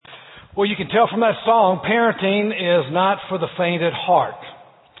Well, you can tell from that song, parenting is not for the faint at heart.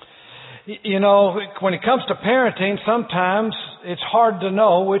 You know, when it comes to parenting, sometimes it's hard to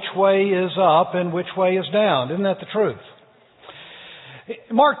know which way is up and which way is down. Isn't that the truth?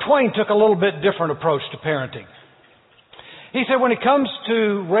 Mark Tween took a little bit different approach to parenting. He said, when it comes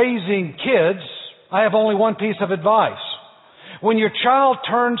to raising kids, I have only one piece of advice. When your child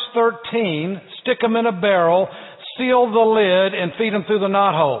turns 13, stick them in a barrel, seal the lid, and feed them through the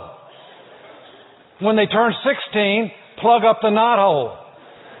knothole. When they turn 16, plug up the knothole.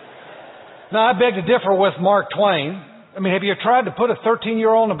 Now, I beg to differ with Mark Twain. I mean, have you tried to put a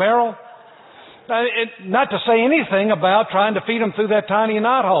 13-year-old in a barrel? Not to say anything about trying to feed them through that tiny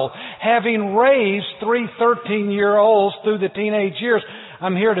knothole. Having raised 3 13-year-olds through the teenage years,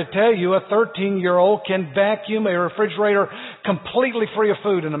 I'm here to tell you a 13-year-old can vacuum a refrigerator completely free of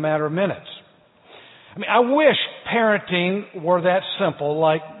food in a matter of minutes. I mean, I wish parenting were that simple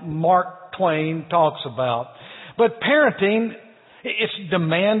like Mark Twain talks about. But parenting, it's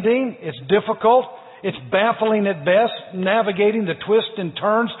demanding, it's difficult, it's baffling at best. Navigating the twists and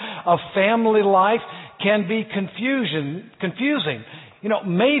turns of family life can be confusing. You know,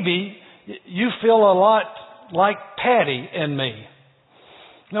 maybe you feel a lot like Patty and me.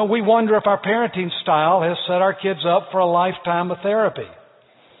 You know, we wonder if our parenting style has set our kids up for a lifetime of therapy.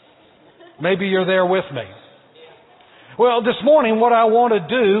 Maybe you're there with me. Well, this morning what I want to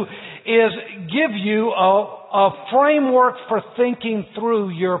do is give you a framework for thinking through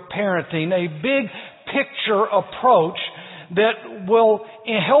your parenting, a big picture approach that will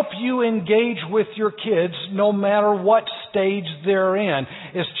help you engage with your kids no matter what stage they're in.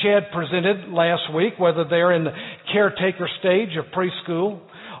 As Chad presented last week, whether they're in the caretaker stage of preschool,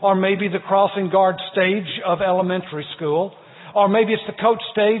 or maybe the crossing guard stage of elementary school, or maybe it's the coach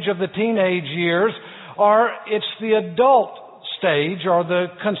stage of the teenage years, or it's the adult stage or the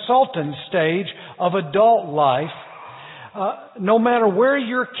consultant stage of adult life. No matter where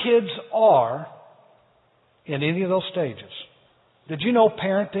your kids are in any of those stages. Did you know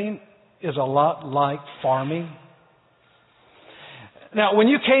parenting is a lot like farming? Now, when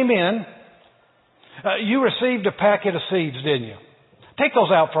you came in, you received a packet of seeds, didn't you? Take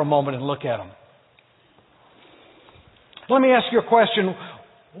those out for a moment and look at them. Let me ask you a question.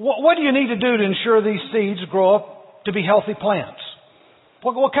 What do you need to do to ensure these seeds grow up to be healthy plants?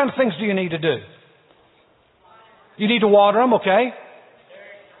 What kind of things do you need to do? You need to water them, okay?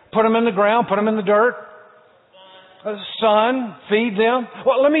 Put them in the ground, put them in the dirt. Sun, feed them.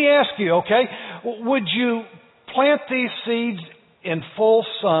 Well, let me ask you, okay? Would you plant these seeds in full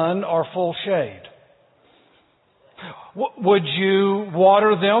sun or full shade? Would you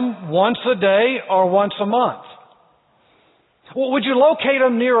water them once a day or once a month? Would you locate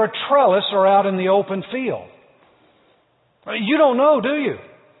them near a trellis or out in the open field? You don't know, do you?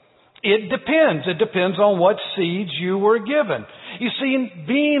 It depends. It depends on what seeds you were given. You see,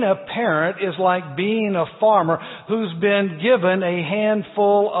 being a parent is like being a farmer who's been given a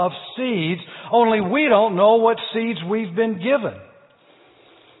handful of seeds, only we don't know what seeds we've been given.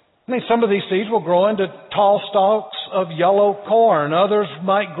 I mean, some of these seeds will grow into tall stalks of yellow corn. Others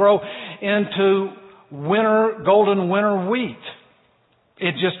might grow into golden winter wheat.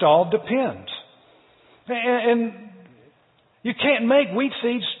 It just all depends. And you can't make wheat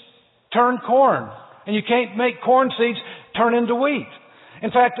seeds turn corn. And you can't make corn seeds turn into wheat.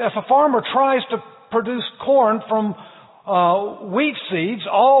 In fact, if a farmer tries to produce corn from wheat seeds,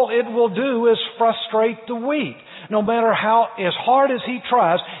 all it will do is frustrate the wheat. No matter as hard as he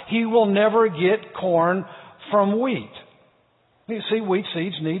tries, he will never get corn from wheat. You see, wheat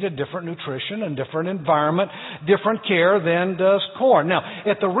seeds need a different nutrition and different environment, different care than does corn. Now,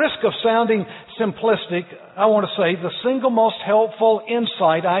 at the risk of sounding simplistic, I want to say the single most helpful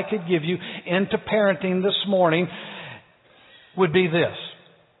insight I could give you into parenting this morning would be this.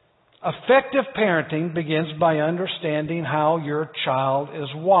 Effective parenting begins by understanding how your child is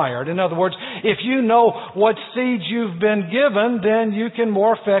wired. In other words, if you know what seeds you've been given, then you can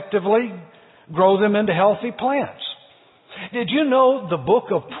more effectively grow them into healthy plants. Did you know the book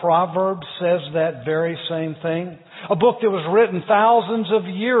of Proverbs says that very same thing? A book that was written thousands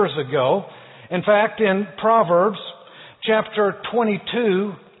of years ago. In fact, in Proverbs chapter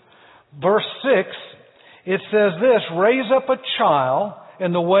 22, verse 6, it says this, "Raise up a child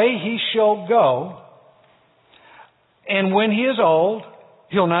in the way he shall go, and when he is old,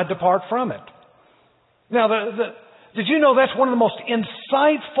 he'll not depart from it." Now, did you know that's one of the most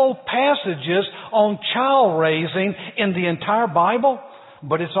insightful passages on child raising in the entire Bible?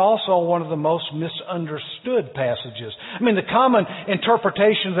 But it's also one of the most misunderstood passages. I mean, the common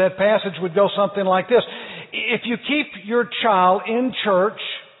interpretation of that passage would go something like this. If you keep your child in church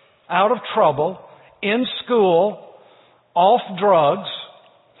out of trouble, in school, off drugs,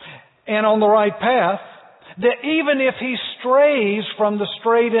 and on the right path, that even if he strays from the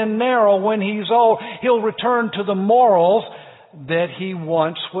straight and narrow when he's old, he'll return to the morals that he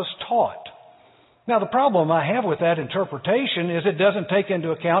once was taught. Now, the problem I have with that interpretation is it doesn't take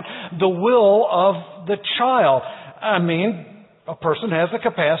into account the will of the child. I mean, a person has the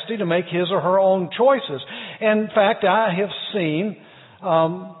capacity to make his or her own choices. In fact, I have seen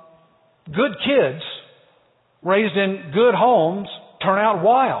good kids raised in good homes turn out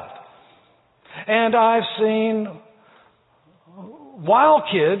wild. And I've seen wild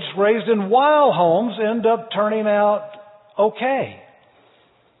kids raised in wild homes end up turning out okay.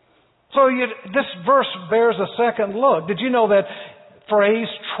 So this verse bears a second look. Did you know that phrase,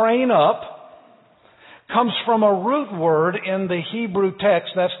 train up, comes from a root word in the Hebrew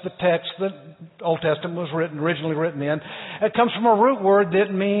text? That's the text that Old Testament was originally written in. It comes from a root word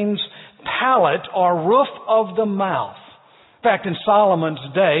that means palate or roof of the mouth. In fact, in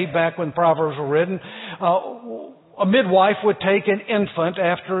Solomon's day, back when Proverbs were written, a midwife would take an infant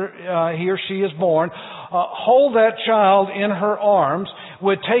after he or she is born, hold that child in her arms,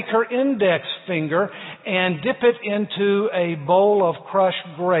 would take her index finger and dip it into a bowl of crushed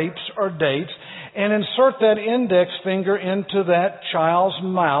grapes or dates and insert that index finger into that child's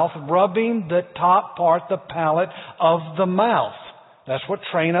mouth, rubbing the top part, the palate of the mouth. That's what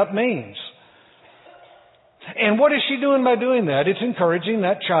train up means. And what is she doing by doing that? It's encouraging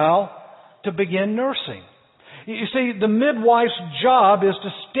that child to begin nursing. You see, the midwife's job is to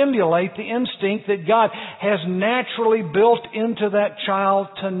stimulate the instinct that God has naturally built into that child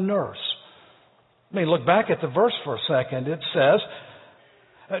to nurse. I mean, look back at the verse for a second. It says,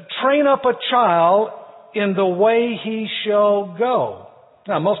 train up a child in the way he shall go.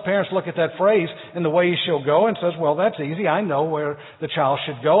 Now, most parents look at that phrase, in the way he shall go, and says, well, that's easy. I know where the child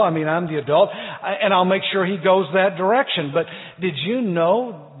should go. I mean, I'm the adult, and I'll make sure he goes that direction. But did you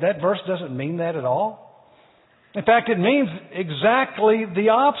know that verse doesn't mean that at all? In fact, it means exactly the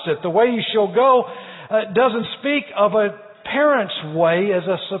opposite. The way he shall go doesn't speak of a parent's way as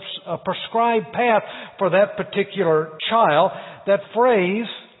a prescribed path for that particular child. That phrase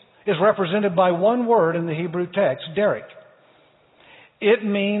is represented by one word in the Hebrew text, derek. It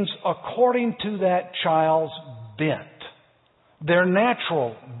means according to that child's bent, their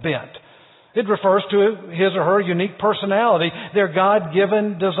natural bent. It refers to his or her unique personality, their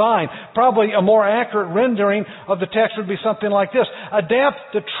God-given design. Probably a more accurate rendering of the text would be something like this. Adapt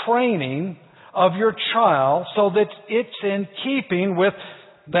the training of your child so that it's in keeping with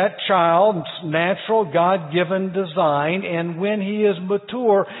that child's natural God-given design, and when he is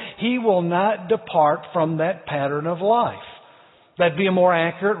mature, he will not depart from that pattern of life. That'd be a more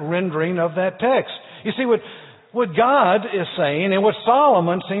accurate rendering of that text. You see, what God is saying, and what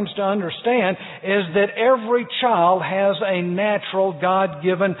Solomon seems to understand, is that every child has a natural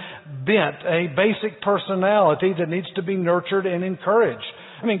God-given bent, a basic personality that needs to be nurtured and encouraged.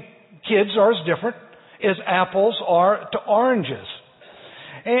 I mean, kids are as different as apples are to oranges.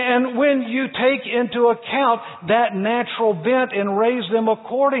 And when you take into account that natural bent and raise them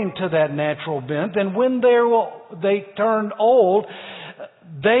according to that natural bent, then when they turn old,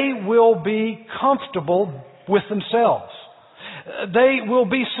 they will be comfortable with themselves. They will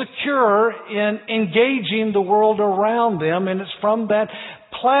be secure in engaging the world around them, and it's from that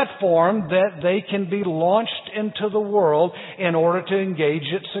platform that they can be launched into the world in order to engage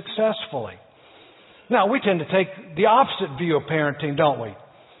it successfully. Now, we tend to take the opposite view of parenting, don't we?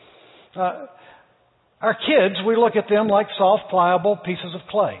 Our kids, we look at them like soft, pliable pieces of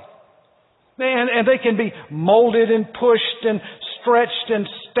clay. And they can be molded and pushed and stretched and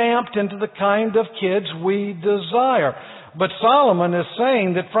stamped into the kind of kids we desire. But Solomon is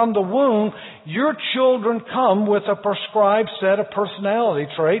saying that from the womb, your children come with a prescribed set of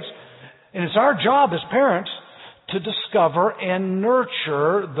personality traits. And it's our job as parents to discover and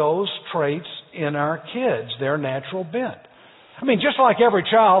nurture those traits in our kids, their natural bent. I mean, just like every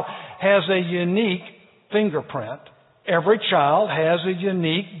child has a unique fingerprint, every child has a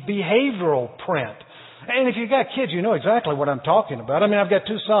unique behavioral print. And if you've got kids, you know exactly what I'm talking about. I mean, I've got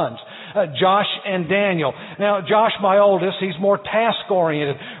two sons, Josh and Daniel. Now, Josh, my oldest, he's more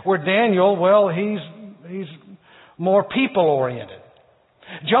task-oriented, where Daniel, well, he's more people-oriented.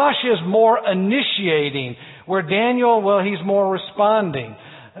 Josh is more initiating, where Daniel, well, he's more responding.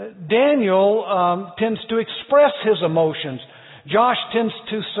 Daniel tends to express his emotions. Josh tends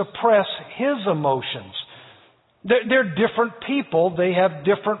to suppress his emotions. They're different people. They have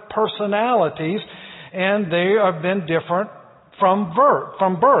different personalities, and they have been different from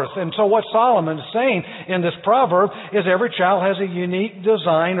birth. And so what Solomon is saying in this proverb is every child has a unique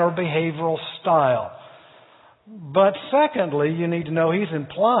design or behavioral style. But secondly, you need to know he's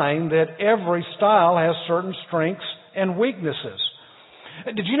implying that every style has certain strengths and weaknesses.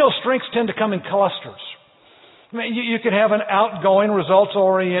 Did you know strengths tend to come in clusters? I mean, you could have an outgoing,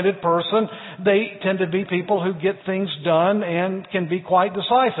 results-oriented person. They tend to be people who get things done and can be quite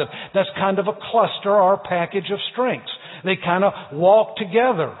decisive. That's kind of a cluster or a package of strengths. They kind of walk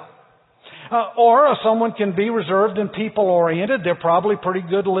together. Or someone can be reserved and people-oriented. They're probably pretty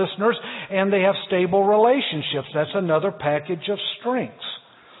good listeners and they have stable relationships. That's another package of strengths.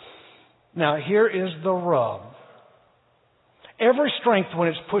 Now, here is the rub. Every strength, when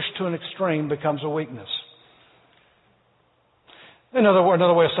it's pushed to an extreme, becomes a weakness. Another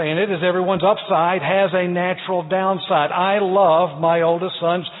way of saying it is everyone's upside has a natural downside. I love my oldest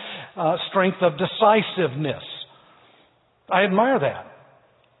son's strength of decisiveness. I admire that.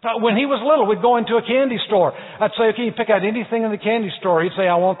 When he was little, we'd go into a candy store. I'd say, okay, you pick out anything in the candy store. He'd say,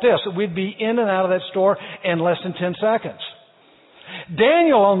 I want this. We'd be in and out of that store in less than 10 seconds.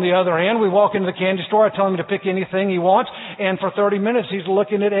 Daniel, on the other hand, we walk into the candy store. I tell him to pick anything he wants. And for 30 minutes, he's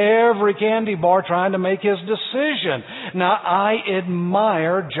looking at every candy bar trying to make his decision. Now, I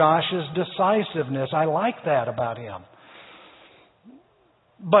admire Josh's decisiveness. I like that about him.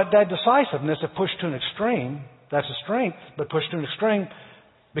 But that decisiveness, if pushed to an extreme, that's a strength, but pushed to an extreme,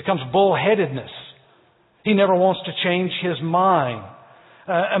 becomes bullheadedness. He never wants to change his mind.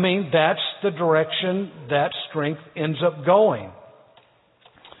 That's the direction that strength ends up going.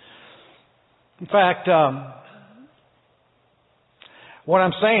 In fact, what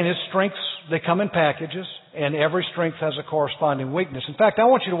I'm saying is strengths, they come in packages, and every strength has a corresponding weakness. In fact, I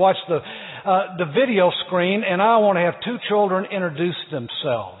want you to watch the video screen, and I want to have two children introduce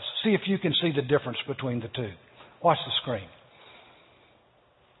themselves. See if you can see the difference between the two. Watch the screen.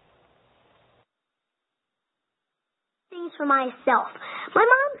 For myself. My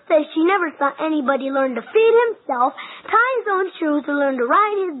mom says she never saw anybody learn to feed himself, tie his own shoes, or learn to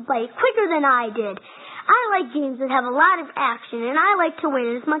ride his bike quicker than I did. I like games that have a lot of action, and I like to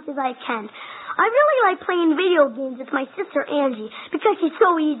win as much as I can. I really like playing video games with my sister Angie because she's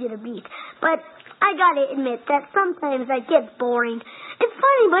so easy to beat. But I gotta admit that sometimes that gets boring. It's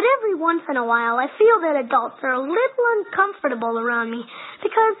funny, but every once in a while I feel that adults are a little uncomfortable around me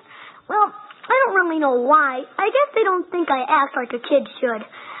because, well, I don't really know why. I guess they don't think I act like a kid should.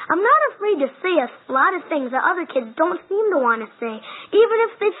 I'm not afraid to say a lot of things that other kids don't seem to want to say, even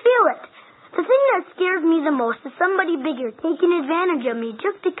if they feel it. The thing that scares me the most is somebody bigger taking advantage of me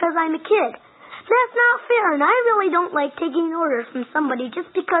just because I'm a kid. That's not fair, and I really don't like taking orders from somebody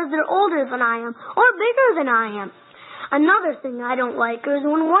just because they're older than I am or bigger than I am. Another thing I don't like is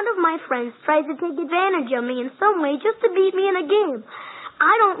when one of my friends tries to take advantage of me in some way just to beat me in a game.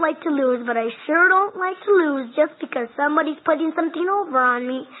 I don't like to lose, but I sure don't like to lose just because somebody's putting something over on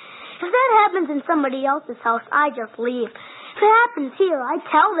me. If that happens in somebody else's house, I just leave. If it happens here, I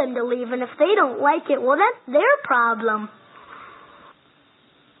tell them to leave, and if they don't like it, well, that's their problem.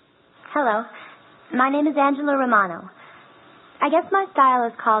 Hello, my name is Angela Romano. I guess my style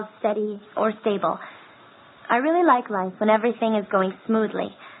is called steady or stable. I really like life when everything is going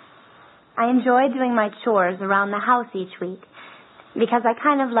smoothly. I enjoy doing my chores around the house each week, because I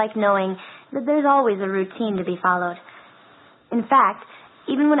kind of like knowing that there's always a routine to be followed. In fact,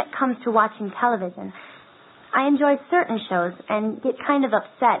 even when it comes to watching television, I enjoy certain shows and get kind of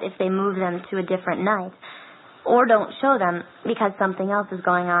upset if they move them to a different night, or don't show them because something else is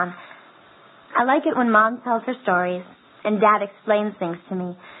going on. I like it when Mom tells her stories and Dad explains things to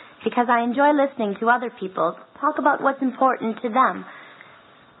me, because I enjoy listening to other people talk about what's important to them.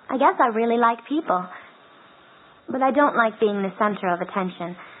 I guess I really like people. But I don't like being the center of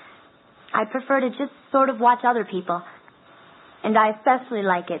attention. I prefer to just sort of watch other people. And I especially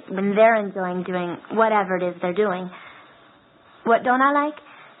like it when they're enjoying doing whatever it is they're doing. What don't I like?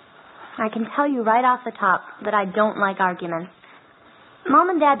 I can tell you right off the top that I don't like arguments. Mom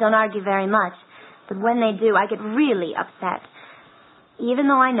and Dad don't argue very much, but when they do, I get really upset. Even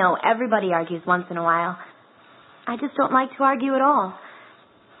though I know everybody argues once in a while, I just don't like to argue at all.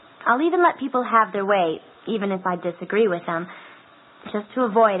 I'll even let people have their way, even if I disagree with them, just to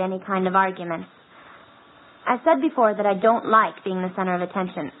avoid any kind of argument. I said before that I don't like being the center of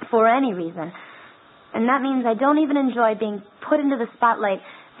attention for any reason, and that means I don't even enjoy being put into the spotlight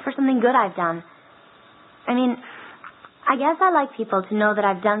for something good I've done. I guess I like people to know that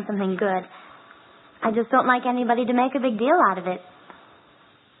I've done something good. I just don't like anybody to make a big deal out of it.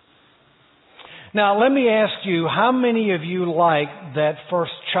 Now, let me ask you, how many of you liked that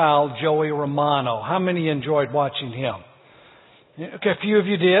first child, Joey Romano? How many enjoyed watching him? Okay, a few of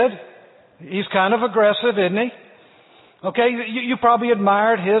you did. He's kind of aggressive, isn't he? Okay, you probably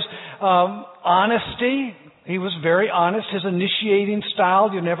admired his honesty. He was very honest. His initiating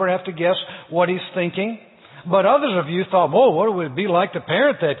style, you never have to guess what he's thinking. But others of you thought, whoa, what would it be like to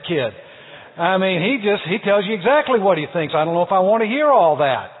parent that kid? I mean, he tells you exactly what he thinks. I don't know if I want to hear all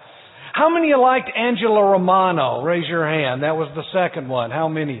that. How many of you liked Angela Romano? Raise your hand. That was the second one. How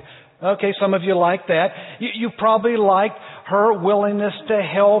many? Okay, some of you liked that. You probably liked her willingness to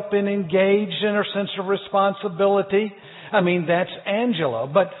help and engage in her sense of responsibility. I mean, that's Angela.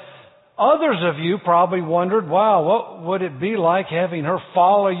 But others of you probably wondered, wow, what would it be like having her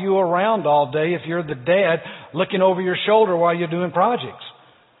follow you around all day if you're the dad looking over your shoulder while you're doing projects?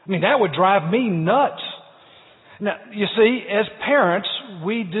 I mean, that would drive me nuts. Now, you see, as parents,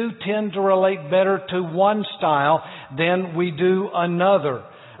 we do tend to relate better to one style than we do another.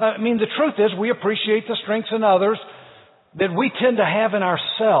 I mean, the truth is we appreciate the strengths in others that we tend to have in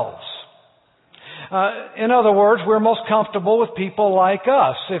ourselves. In other words, we're most comfortable with people like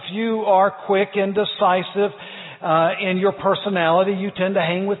us. If you are quick and decisive in your personality, you tend to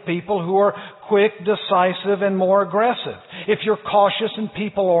hang with people who are quick, decisive, and more aggressive. If you're cautious and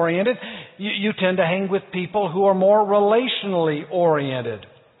people-oriented, you tend to hang with people who are more relationally oriented.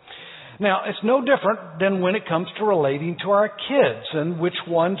 Now, it's no different than when it comes to relating to our kids and which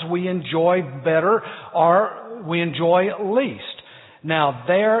ones we enjoy better or we enjoy least. Now,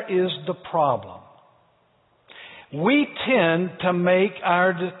 there is the problem. We tend to make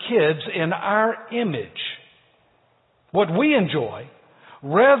our kids in our image, what we enjoy,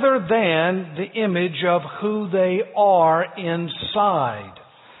 rather than the image of who they are inside.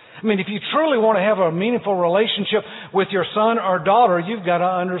 I mean, if you truly want to have a meaningful relationship with your son or daughter, you've got to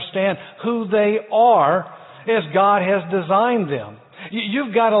understand who they are as God has designed them.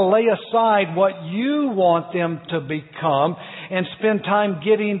 You've got to lay aside what you want them to become and spend time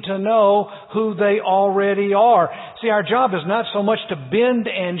getting to know who they already are. See, our job is not so much to bend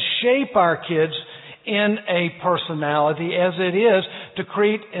and shape our kids in a personality as it is to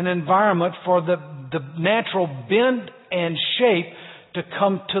create an environment for the natural bend and shape to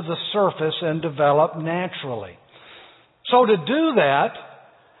come to the surface and develop naturally. So to do that,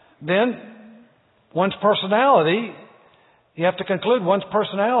 then one's personality, you have to conclude one's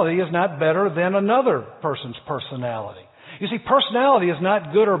personality is not better than another person's personality. You see, personality is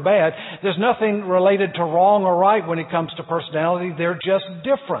not good or bad. There's nothing related to wrong or right when it comes to personality. They're just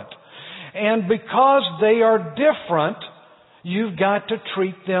different. And because they are different, you've got to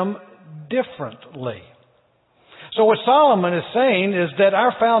treat them differently. So what Solomon is saying is that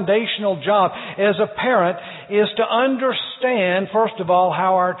our foundational job as a parent is to understand, first of all,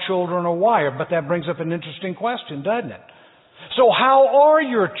 how our children are wired. But that brings up an interesting question, doesn't it? So how are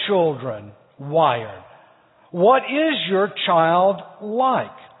your children wired? What is your child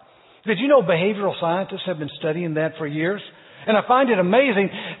like? Did you know behavioral scientists have been studying that for years? And I find it amazing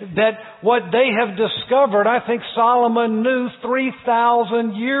that what they have discovered, I think Solomon knew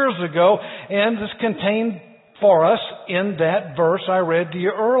 3,000 years ago, and is contained for us in that verse I read to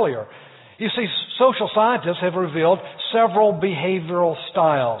you earlier. You see, social scientists have revealed several behavioral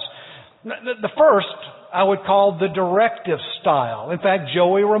styles. The first I would call the directive style. In fact,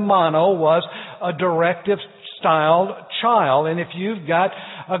 Joey Romano was a directive styled child. And if you've got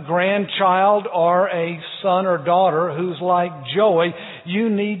a grandchild or a son or daughter who's like Joey, you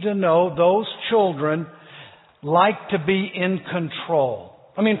need to know those children like to be in control.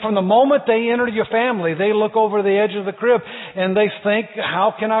 I mean, from the moment they enter your family, they look over the edge of the crib and they think,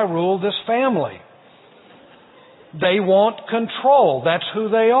 how can I rule this family? They want control. That's who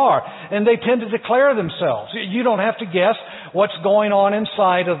they are. And they tend to declare themselves. You don't have to guess what's going on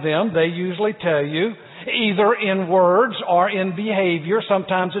inside of them. They usually tell you, either in words or in behavior.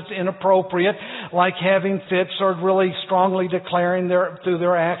 Sometimes it's inappropriate, like having fits or really strongly declaring through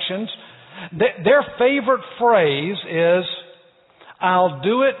their actions. Their favorite phrase is, I'll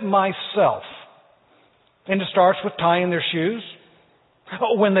do it myself. And it starts with tying their shoes.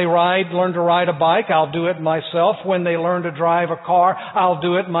 When they learn to ride a bike, I'll do it myself. When they learn to drive a car, I'll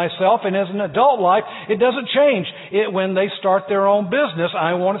do it myself. And as an adult life, it doesn't change. When they start their own business,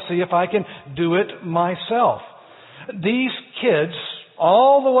 I want to see if I can do it myself. These kids,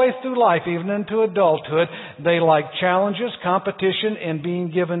 all the way through life, even into adulthood, they like challenges, competition, and being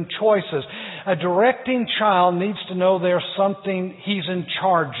given choices. A directing child needs to know there's something he's in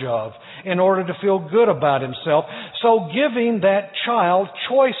charge of in order to feel good about himself. So giving that child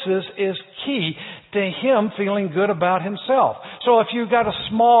choices is key to him feeling good about himself. So if you've got a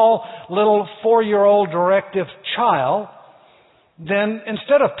small little 4-year-old directive child, then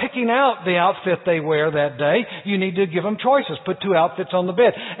instead of picking out the outfit they wear that day, you need to give them choices. Put 2 outfits on the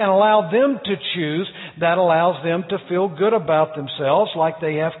bed and allow them to choose. That allows them to feel good about themselves, like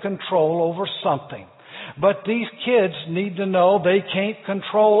they have control over something. But these kids need to know they can't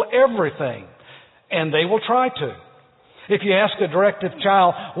control everything, and they will try to. If you ask a directive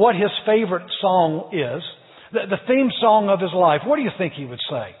child what his favorite song is, the theme song of his life, what do you think he would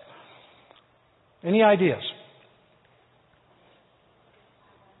say? Any ideas?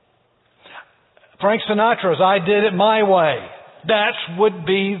 Frank Sinatra's I Did It My Way. That would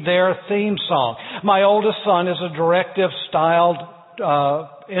be their theme song. My oldest son is a directive-styled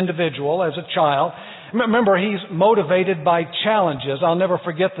individual as a child. Remember, he's motivated by challenges. I'll never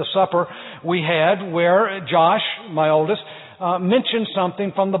forget the supper we had where Josh, my oldest, mentioned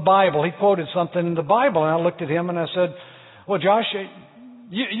something from the Bible. He quoted something in the Bible, and I looked at him and I said, well, Josh,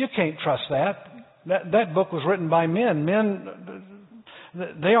 you can't trust that. That book was written by men. Men,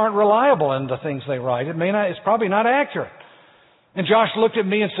 they aren't reliable in the things they write. It's probably not accurate. And Josh looked at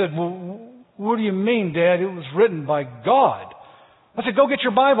me and said, well, what do you mean, Dad? It was written by God. I said, go get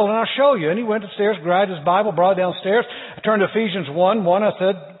your Bible and I'll show you. And he went upstairs, grabbed his Bible, brought it downstairs. I turned to Ephesians 1. I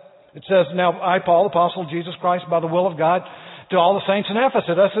said, it says, now I, Paul, apostle of Jesus Christ, by the will of God, to all the saints in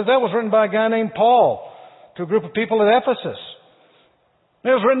Ephesus. I said, that was written by a guy named Paul to a group of people at Ephesus.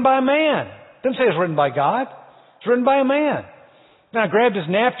 It was written by a man. It didn't say it was written by God. It was written by a man. Then I grabbed his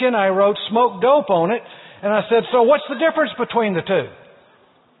napkin, I wrote smoked dope on it, and I said, so what's the difference between the two?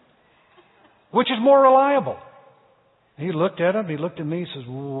 Which is more reliable? He looked at him, he looked at me, he says,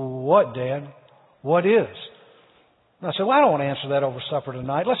 what, Dad? What is? And I said, well, I don't want to answer that over supper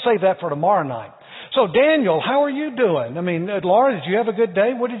tonight. Let's save that for tomorrow night. So, Daniel, how are you doing? I mean, Laura, did you have a good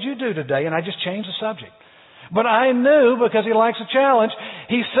day? What did you do today? And I just changed the subject. But I knew, because he likes a challenge,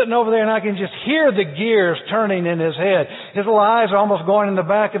 he's sitting over there and I can just hear the gears turning in his head. His little eyes are almost going in the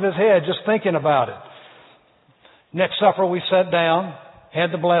back of his head just thinking about it. Next supper we sat down,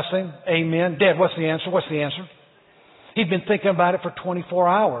 had the blessing, amen. Dad, what's the answer? What's the answer? He'd been thinking about it for 24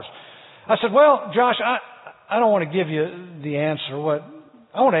 hours. I said, well, Josh, I don't want to give you the answer. What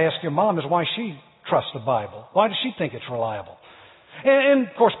I want to ask your mom is why she trusts the Bible. Why does she think it's reliable? And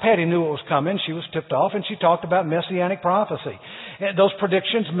of course, Patty knew it was coming. She was tipped off, and she talked about messianic prophecy. And those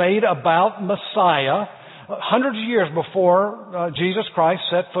predictions made about Messiah hundreds of years before Jesus Christ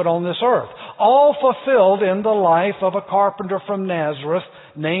set foot on this earth. All fulfilled in the life of a carpenter from Nazareth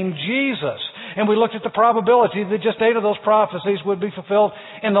named Jesus. And we looked at the probability that just 8 of those prophecies would be fulfilled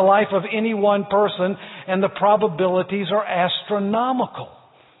in the life of any one person, and the probabilities are astronomical.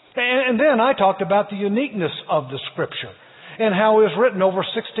 And then I talked about the uniqueness of the Scripture and how it was written over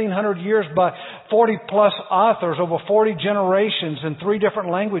 1,600 years by 40-plus authors over 40 generations in 3 different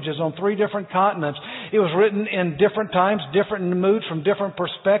languages on 3 different continents. It was written in different times, different moods, from different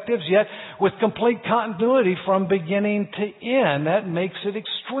perspectives, yet with complete continuity from beginning to end. That makes it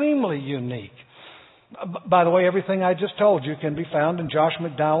extremely unique. By the way, everything I just told you can be found in Josh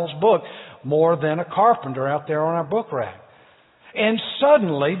McDowell's book, More Than a Carpenter, out there on our book rack. And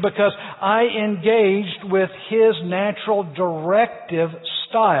suddenly, because I engaged with his natural directive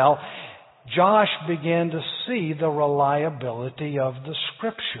style, Josh began to see the reliability of the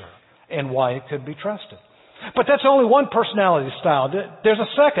Scripture and why it could be trusted. But that's only one personality style. There's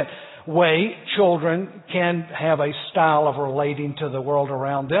a second way children can have a style of relating to the world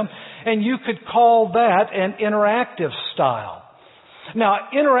around them, and you could call that an interactive style. Now,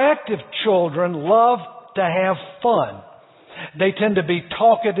 interactive children love to have fun. They tend to be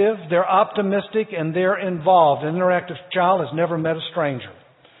talkative, they're optimistic, and they're involved. An interactive child has never met a stranger.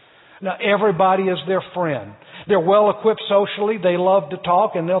 Now, everybody is their friend. They're well equipped socially, they love to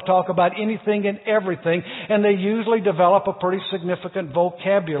talk, and they'll talk about anything and everything, and they usually develop a pretty significant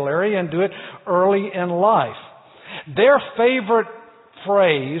vocabulary and do it early in life. Their favorite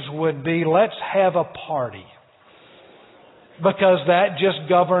phrase would be, let's have a party. Because that just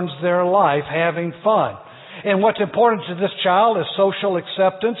governs their life, having fun. And what's important to this child is social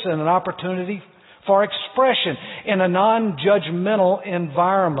acceptance and an opportunity for expression in a non-judgmental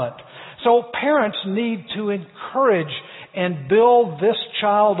environment. So parents need to encourage and build this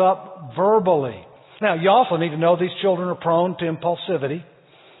child up verbally. Now, you also need to know these children are prone to impulsivity.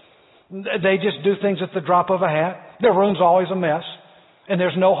 They just do things at the drop of a hat. Their room's always a mess. And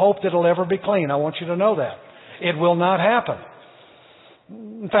there's no hope that it'll ever be clean. I want you to know that. It will not happen.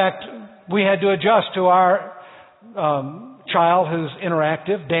 In fact, we had to adjust to our child who's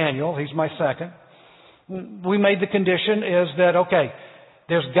interactive, Daniel. He's my second. We made the condition is that, okay,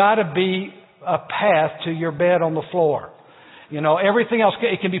 there's got to be a path to your bed on the floor. Everything else,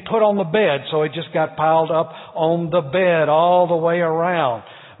 it can be put on the bed, so it just got piled up on the bed all the way around.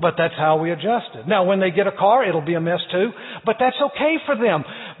 But that's how we adjusted. Now, when they get a car, it'll be a mess too, but that's okay for them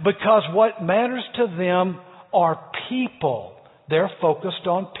because what matters to them are people. They're focused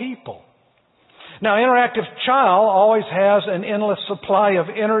on people. Now, interactive child always has an endless supply of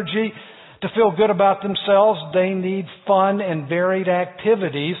energy to feel good about themselves. They need fun and varied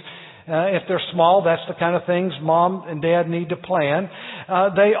activities. If they're small, that's the kind of things mom and dad need to plan.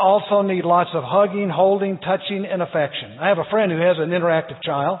 They also need lots of hugging, holding, touching, and affection. I have a friend who has an interactive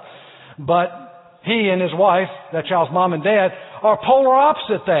child, but he and his wife, that child's mom and dad, are polar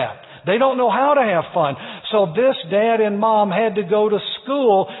opposite that. They don't know how to have fun. So this dad and mom had to go to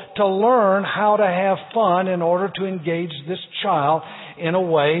school to learn how to have fun in order to engage this child in a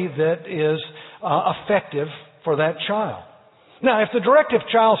way that is effective for that child. Now, if the directive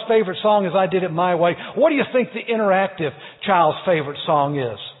child's favorite song is I Did It My Way, what do you think the interactive child's favorite song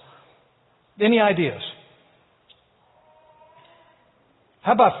is? Any ideas?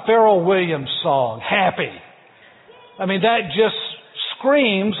 How about Pharrell Williams' song, Happy? I mean, that just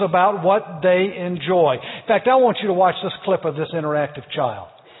screams about what they enjoy. In fact, I want you to watch this clip of this interactive child.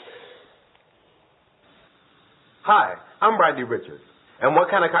 Hi, I'm Rodney Richards. And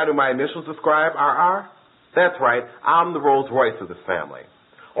what kind of car do my initials describe? RR? That's right, I'm the Rolls Royce of this family.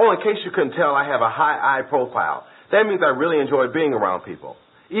 Oh, in case you couldn't tell, I have a high I profile. That means I really enjoy being around people.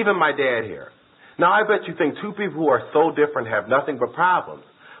 Even my dad here. Now, I bet you think two people who are so different have nothing but problems.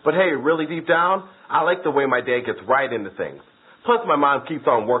 But hey, really deep down, I like the way my dad gets right into things. Plus, my mom keeps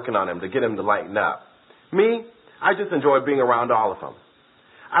on working on him to get him to lighten up. Me, I just enjoy being around all of them.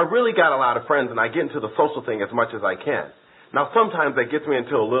 I really got a lot of friends, and I get into the social thing as much as I can. Now, sometimes that gets me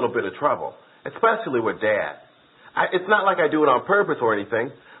into a little bit of trouble, especially with Dad. It's not like I do it on purpose or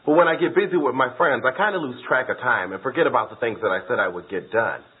anything, but when I get busy with my friends, I kind of lose track of time and forget about the things that I said I would get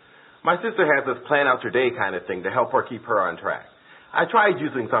done. My sister has this plan out your day kind of thing to help her keep her on track. I tried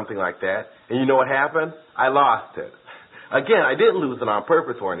using something like that, and you know what happened? I lost it. Again, I didn't lose it on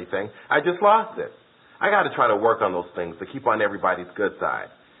purpose or anything. I just lost it. I got to try to work on those things to keep on everybody's good side.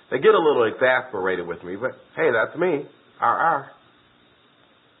 They get a little exasperated with me, but hey, that's me. RR.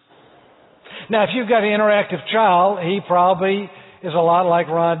 Now, if you've got an interactive child, he probably is a lot like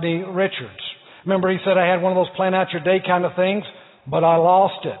Rodney Richards. Remember, he said, I had one of those plan out your day kind of things, but I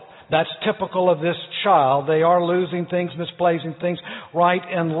lost it. That's typical of this child. They are losing things, misplacing things right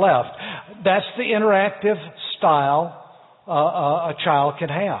and left. That's the interactive style a child can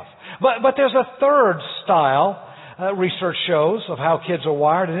have. But there's a third style, research shows, of how kids are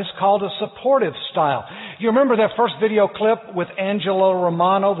wired, and it's called a supportive style. You remember that first video clip with Angela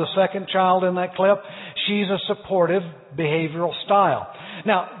Romano, the second child in that clip? She's a supportive behavioral style.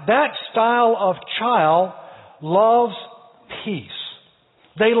 Now, that style of child loves peace.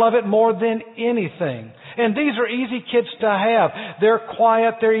 They love it more than anything. And these are easy kids to have. They're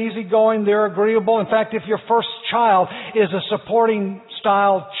quiet, they're easygoing, they're agreeable. In fact, if your first child is a supporting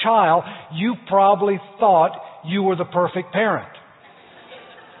style child, you probably thought you were the perfect parent.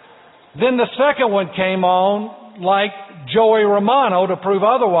 Then the second one came on like Joey Romano to prove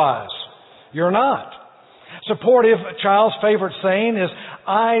otherwise. You're not. Supportive child's favorite saying is,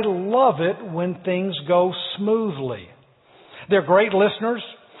 I love it when things go smoothly. They're great listeners.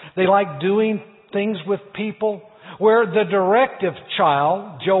 They like doing things with people. Where the directive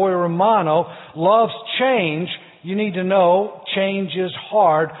child, Joey Romano, loves change, you need to know change is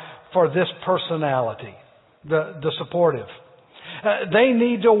hard for this personality, the supportive. They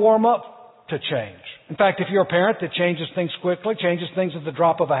need to warm up to change. In fact, if you're a parent that changes things quickly, changes things at the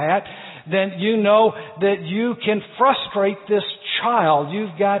drop of a hat, then you know that you can frustrate this child.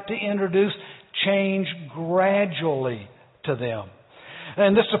 You've got to introduce change gradually to them.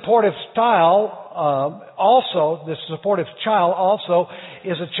 And this supportive child also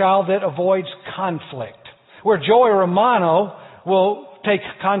is a child that avoids conflict. Where Joey Romano will take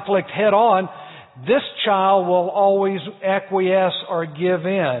conflict head on, this child will always acquiesce or give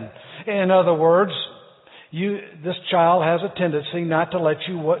in. In other words, this child has a tendency not to let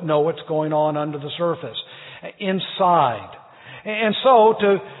you know what's going on under the surface, inside. And so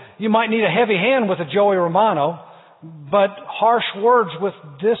you might need a heavy hand with a Joey Romano, but harsh words with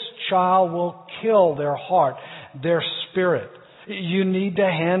this child will kill their heart, their spirit. You need to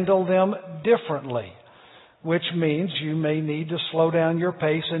handle them differently, which means you may need to slow down your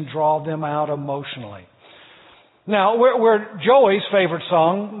pace and draw them out emotionally. Now, where Joey's favorite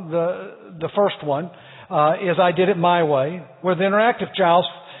song, the first one, is I Did It My Way, where the interactive child's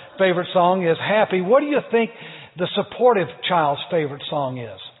favorite song is Happy, what do you think the supportive child's favorite song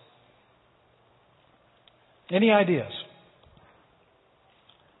is? Any ideas?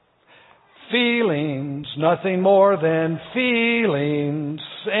 Feelings, nothing more than feelings.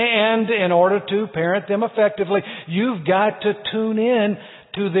 And in order to parent them effectively, you've got to tune in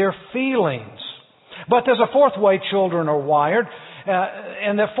to their feelings. But there's a fourth way children are wired,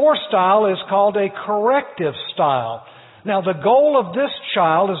 and the fourth style is called a corrective style. Now, the goal of this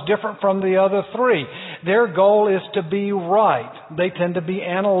child is different from the other three. Their goal is to be right. They tend to be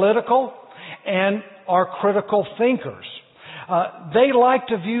analytical and are critical thinkers. They like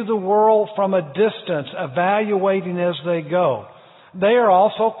to view the world from a distance, evaluating as they go. They are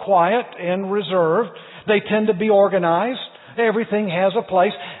also quiet and reserved. They tend to be organized. Everything has a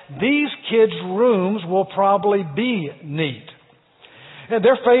place. These kids' rooms will probably be neat. And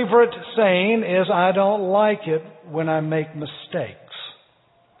their favorite saying is, "I don't like it when I make mistakes."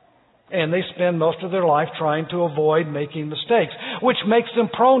 And they spend most of their life trying to avoid making mistakes, which makes them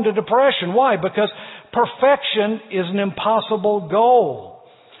prone to depression. Why? Because perfection is an impossible goal.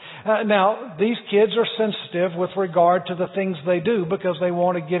 Now, these kids are sensitive with regard to the things they do because they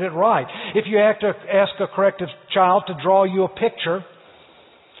want to get it right. If you have to ask a corrective child to draw you a picture,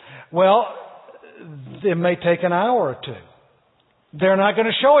 well, it may take an hour or two. They're not going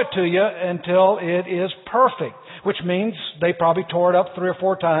to show it to you until it is perfect, which means they probably tore it up 3 or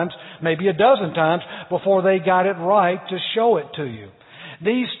 4 times, maybe a dozen times, before they got it right to show it to you.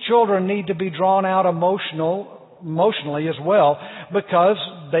 These children need to be drawn out emotionally as well, because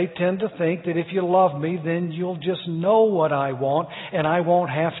they tend to think that if you love me, then you'll just know what I want and I won't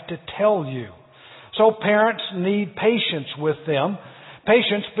have to tell you. So parents need patience with them.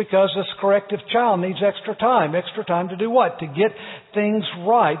 Patience because this corrective child needs extra time. Extra time to do what? To get things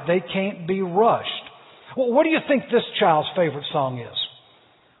right. They can't be rushed. Well, what do you think this child's favorite song is?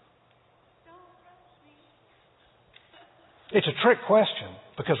 It's a trick question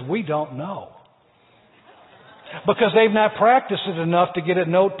because we don't know. Because they've not practiced it enough to get it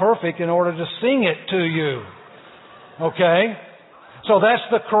note perfect in order to sing it to you. Okay? So that's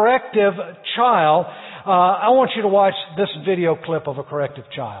the corrective child. I want you to watch this video clip of a corrective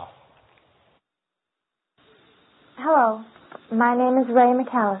child. Hello, my name is Ray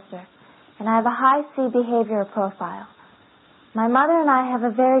McAllister, and I have a high C behavioral profile. My mother and I have a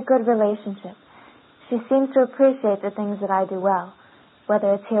very good relationship. She seems to appreciate the things that I do well,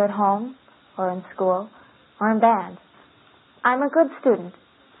 whether it's here at home, or in school, or in band. I'm a good student,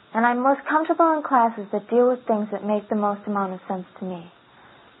 and I'm most comfortable in classes that deal with things that make the most amount of sense to me.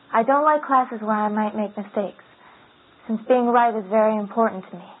 I don't like classes where I might make mistakes, since being right is very important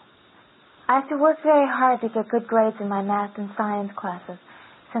to me. I have to work very hard to get good grades in my math and science classes,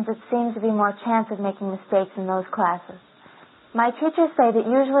 since it seems to be more chance of making mistakes in those classes. My teachers say that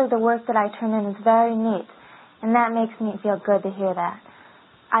usually the work that I turn in is very neat, and that makes me feel good to hear that.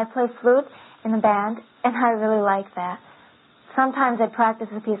 I play flute in the band, and I really like that. Sometimes I practice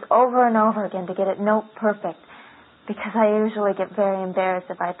the piece over and over again to get it note perfect, because I usually get very embarrassed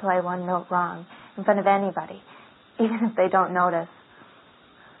if I play one note wrong in front of anybody, even if they don't notice.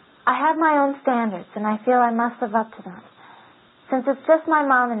 I have my own standards, and I feel I must live up to them. Since it's just my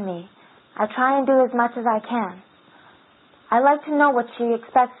mom and me, I try and do as much as I can. I like to know what she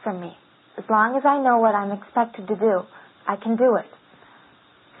expects from me. As long as I know what I'm expected to do, I can do it.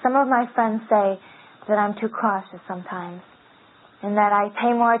 Some of my friends say that I'm too cautious sometimes, and that I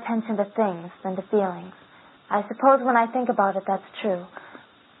pay more attention to things than to feelings. I suppose when I think about it, that's true.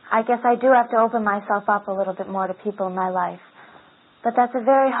 I guess I do have to open myself up a little bit more to people in my life. But that's a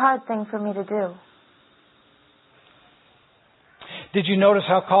very hard thing for me to do. Did you notice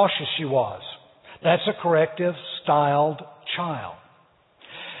how cautious she was? That's a corrective styled child.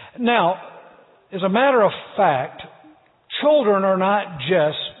 Now, as a matter of fact, children are not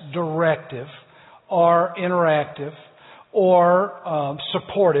just directive or interactive or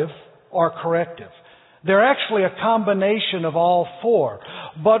supportive or corrective. They're actually a combination of all four.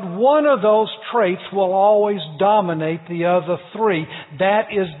 But one of those traits will always dominate the other three.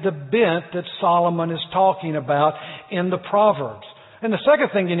 That is the bent that Solomon is talking about in the Proverbs. And the second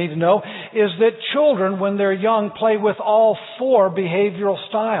thing you need to know is that children, when they're young, play with all four behavioral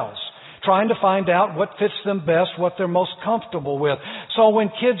styles, trying to find out what fits them best, what they're most comfortable with. So when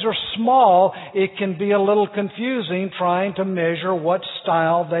kids are small, it can be a little confusing trying to measure what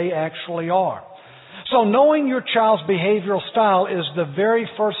style they actually are. So knowing your child's behavioral style is the very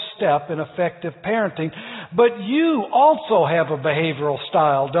first step in effective parenting. But you also have a behavioral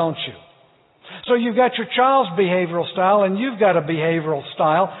style, don't you? So you've got your child's behavioral style and you've got a behavioral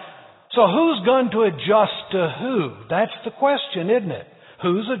style. So who's going to adjust to who? That's the question, isn't it?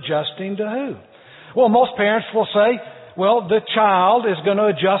 Who's adjusting to who? Well, most parents will say, Well, the child is going to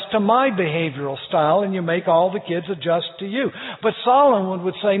adjust to my behavioral style, and you make all the kids adjust to you. But Solomon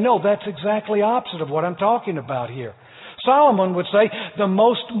would say, no, that's exactly opposite of what I'm talking about here. Solomon would say the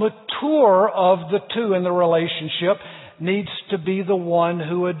most mature of the two in the relationship needs to be the one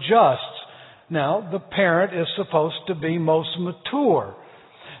who adjusts. Now, the parent is supposed to be most mature.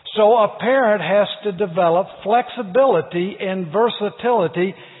 So a parent has to develop flexibility and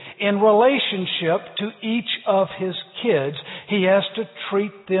versatility in relationship to each of his kids. He has to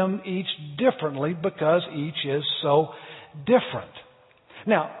treat them each differently because each is so different.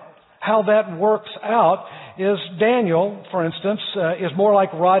 Now, how that works out is Daniel, for instance, is more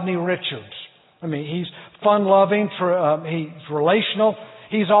like Rodney Richards. I mean, he's fun-loving, he's relational,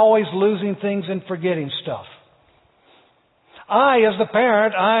 he's always losing things and forgetting stuff. I, as the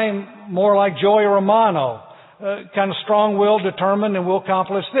parent, I'm more like Joey Romano, kind of strong-willed, determined, and will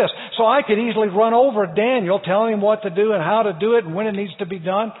accomplish this. So I could easily run over Daniel, telling him what to do and how to do it and when it needs to be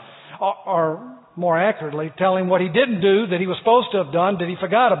done, or more accurately, tell him what he didn't do that he was supposed to have done, that he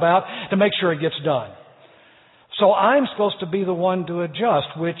forgot about, to make sure it gets done. So I'm supposed to be the one to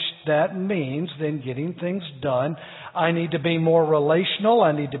adjust, which that means then getting things done. I need to be more relational.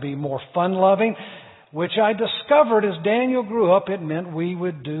 I need to be more fun-loving, which I discovered as Daniel grew up, it meant we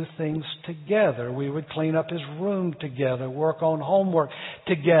would do things together. We would clean up his room together, work on homework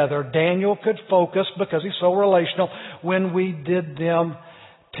together. Daniel could focus, because he's so relational, when we did them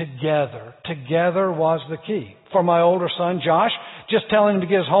together. Together was the key. For my older son, Josh, just telling him to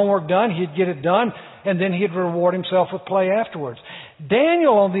get his homework done, he'd get it done, and then he'd reward himself with play afterwards.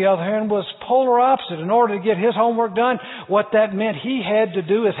 Daniel, on the other hand, was polar opposite. In order to get his homework done, what that meant he had to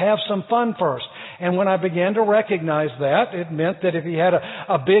do is have some fun first. And when I began to recognize that, it meant that if he had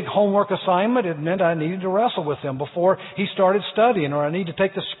a big homework assignment, it meant I needed to wrestle with him before he started studying, or I need to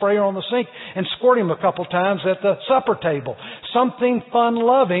take the sprayer on the sink and squirt him a couple times at the supper table. Something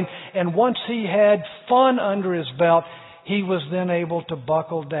fun-loving. And once he had fun under his belt, he was then able to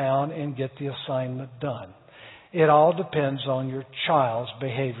buckle down and get the assignment done. It all depends on your child's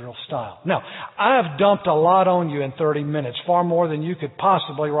behavioral style. Now, I've dumped a lot on you in 30 minutes, far more than you could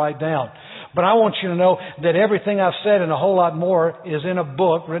possibly write down. But I want you to know that everything I've said and a whole lot more is in a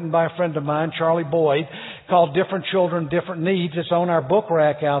book written by a friend of mine, Charlie Boyd, called Different Children, Different Needs. It's on our book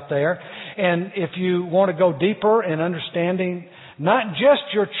rack out there. And if you want to go deeper in understanding not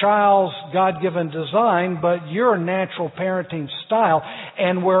just your child's God-given design, but your natural parenting style,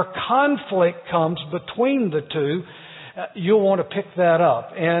 and where conflict comes between the two, you'll want to pick that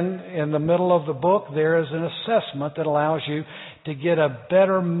up. And in the middle of the book, there is an assessment that allows you to get a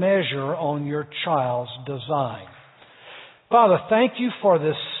better measure on your child's design. Father, thank you for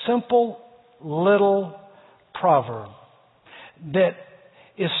this simple little proverb that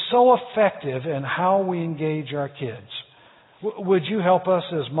is so effective in how we engage our kids. Would you help us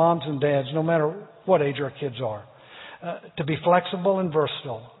as moms and dads, no matter what age our kids are, to be flexible and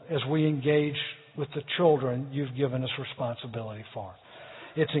versatile as we engage with the children you've given us responsibility for?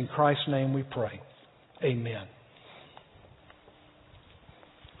 It's in Christ's name we pray. Amen.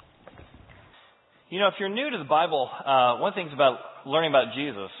 You know, if you're new to the Bible, one of the things about learning about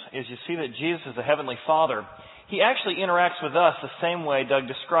Jesus is you see that Jesus is a heavenly Father. He actually interacts with us the same way Doug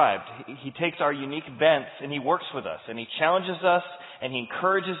described. He takes our unique bents and he works with us, and he challenges us, and he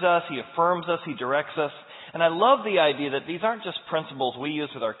encourages us, he affirms us, he directs us. And I love the idea that these aren't just principles we use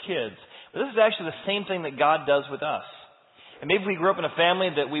with our kids, but this is actually the same thing that God does with us. And maybe we grew up in a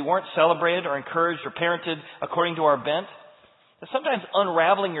family that we weren't celebrated or encouraged or parented according to our bent. But sometimes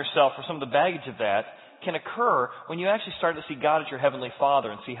unraveling yourself from some of the baggage of that can occur when you actually start to see God as your heavenly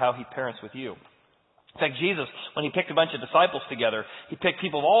Father and see how he parents with you. In fact, Jesus, when he picked a bunch of disciples together, he picked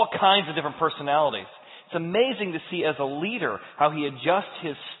people of all kinds of different personalities. It's amazing to see as a leader how he adjusts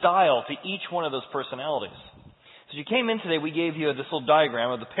his style to each one of those personalities. So as you came in today, we gave you this little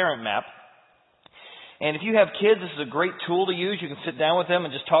diagram of the parent map. And if you have kids, this is a great tool to use. You can sit down with them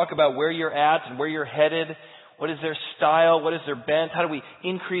and just talk about where you're at and where you're headed. What is their style? What is their bent? How do we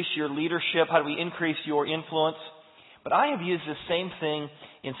increase your leadership? How do we increase your influence? But I have used the same thing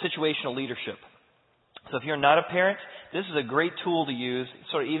in situational leadership. So if you're not a parent, this is a great tool to use,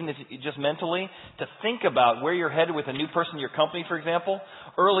 sort of even if just mentally, to think about where you're headed with a new person in your company, for example.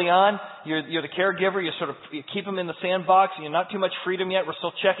 Early on, you're the caregiver. You keep them in the sandbox. You're not too much freedom yet. We're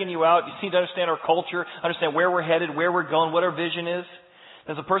still checking you out. You need to understand our culture, understand where we're headed, where we're going, what our vision is.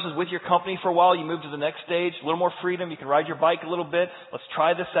 As a person's with your company for a while, you move to the next stage, a little more freedom. You can ride your bike a little bit. Let's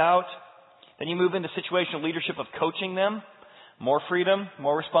try this out. Then you move into situational leadership of coaching them. More freedom,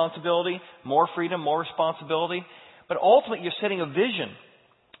 more responsibility, more freedom, more responsibility. But ultimately, you're setting a vision.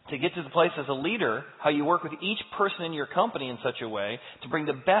 to get to the place as a leader, how you work with each person in your company in such a way to bring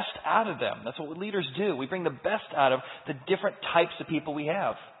the best out of them. That's what leaders do. We bring the best out of the different types of people we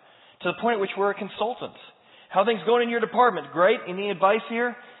have. To the point at which we're a consultant. How are things going in your department? Great. Any advice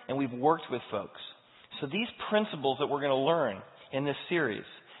here? And we've worked with folks. So these principles that we're going to learn in this series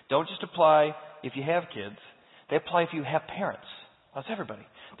don't just apply if you have kids. They apply if you have parents. That's everybody.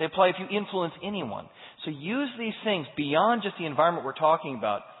 They apply if you influence anyone. So use these things beyond just the environment we're talking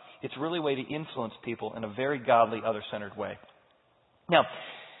about. It's really a way to influence people in a very godly, other-centered way. Now,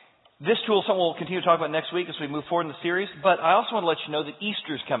 this tool is something we'll continue to talk about next week as we move forward in the series. But I also want to let you know that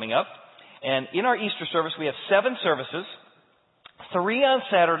Easter's coming up. And in our Easter service, we have 7 services. 3 on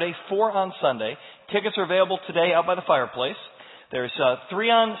Saturday, 4 on Sunday. Tickets are available today out by the fireplace. There's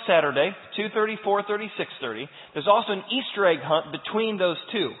 3 on Saturday, 2:30, 4:30, 6:30. There's also an Easter egg hunt between those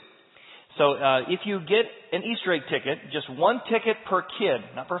 2. So if you get an Easter egg ticket, just 1 ticket per kid,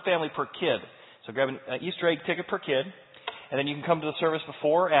 not per family, per kid. So grab an Easter egg ticket per kid, and then you can come to the service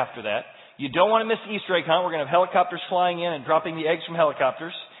before or after that. You don't want to miss the Easter egg hunt. We're going to have helicopters flying in and dropping the eggs from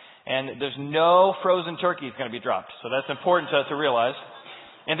helicopters. And there's no frozen turkeys going to be dropped. So that's important to realize.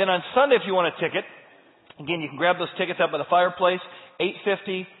 And then on Sunday, if you want a ticket, again, you can grab those tickets out by the fireplace,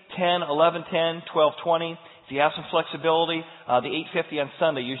 8:50, 10, 11:10, 12:20. If you have some flexibility, the 8:50 on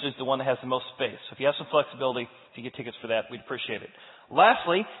Sunday usually is the one that has the most space. So if you have some flexibility, if you get tickets for that, we'd appreciate it.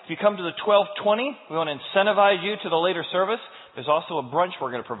 Lastly, if you come to the 12:20, we want to incentivize you to the later service. There's also a brunch we're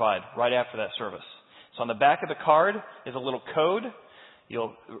going to provide right after that service. So on the back of the card is a little code.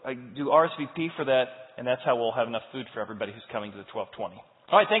 You'll do RSVP for that, and that's how we'll have enough food for everybody who's coming to the 12:20.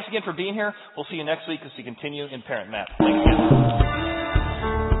 All right, thanks again for being here. We'll see you next week as we continue in Parent Map. Thanks again.